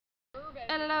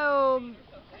Hello,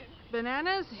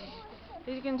 bananas.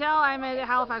 As you can tell, I'm at the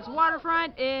Halifax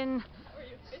waterfront in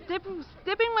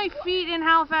dipping my feet in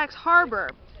Halifax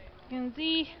Harbour. You can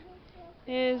see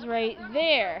is right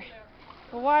there.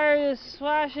 The water is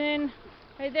splashing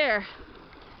right there.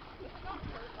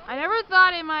 I never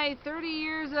thought in my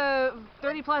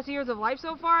 30 plus years of life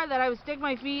so far that I would stick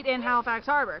my feet in Halifax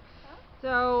Harbour.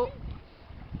 So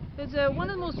it's one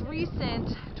of the most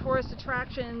recent tourist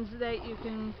attractions that you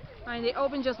can find. They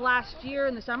opened just last year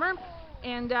in the summer,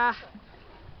 and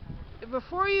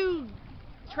before you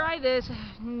try this,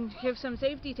 give some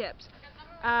safety tips.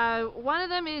 One of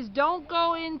them is don't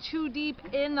go in too deep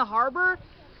in the harbour,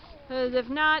 because if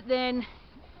not, then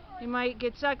you might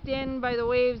get sucked in by the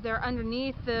waves. They're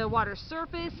underneath the water's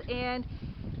surface, and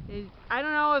I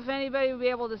don't know if anybody will be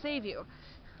able to save you.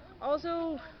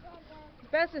 Also,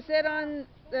 it's best to sit on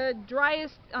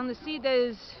the seat that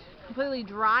is completely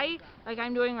dry, like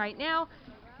I'm doing right now.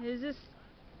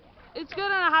 It's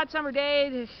good on a hot summer day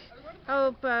to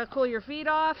help cool your feet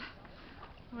off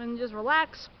and just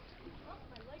relax.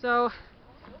 So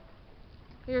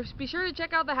be sure to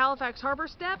check out the Halifax Harbour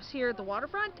Steps here at the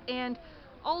waterfront, and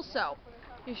also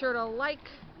be sure to like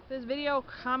this video,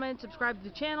 comment, subscribe to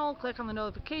the channel, click on the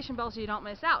notification bell so you don't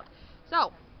miss out.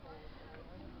 So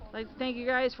I'd like to thank you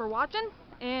guys for watching,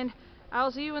 and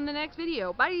I'll see you in the next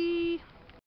video. Bye!